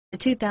The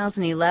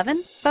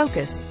 2011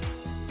 Focus.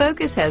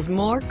 Focus has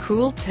more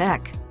cool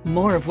tech,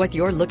 more of what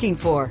you're looking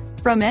for.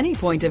 From any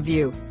point of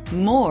view,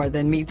 more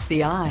than meets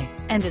the eye,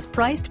 and is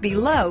priced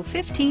below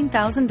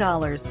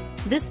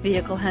 $15,000. This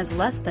vehicle has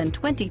less than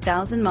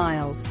 20,000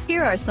 miles.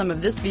 Here are some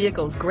of this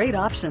vehicle's great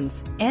options: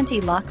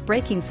 anti-lock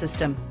braking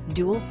system,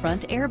 dual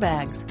front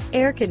airbags,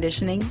 air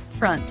conditioning,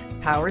 front,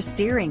 power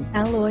steering,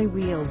 alloy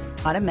wheels,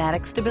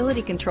 automatic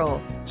stability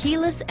control,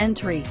 keyless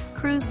entry,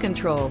 cruise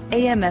control,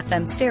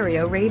 AM/FM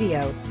stereo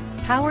radio,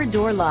 power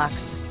door locks,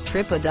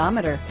 trip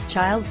odometer,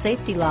 child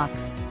safety locks,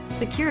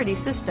 security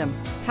system,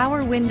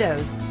 power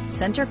windows,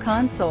 center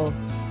console,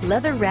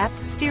 leather-wrapped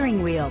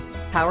steering wheel,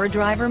 power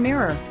driver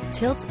mirror,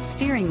 tilt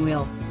steering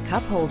wheel,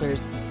 cup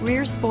holders,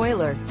 rear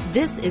spoiler.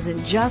 This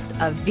isn't just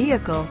a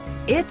vehicle,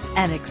 it's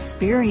an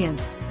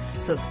experience.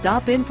 So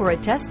stop in for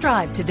a test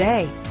drive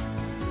today.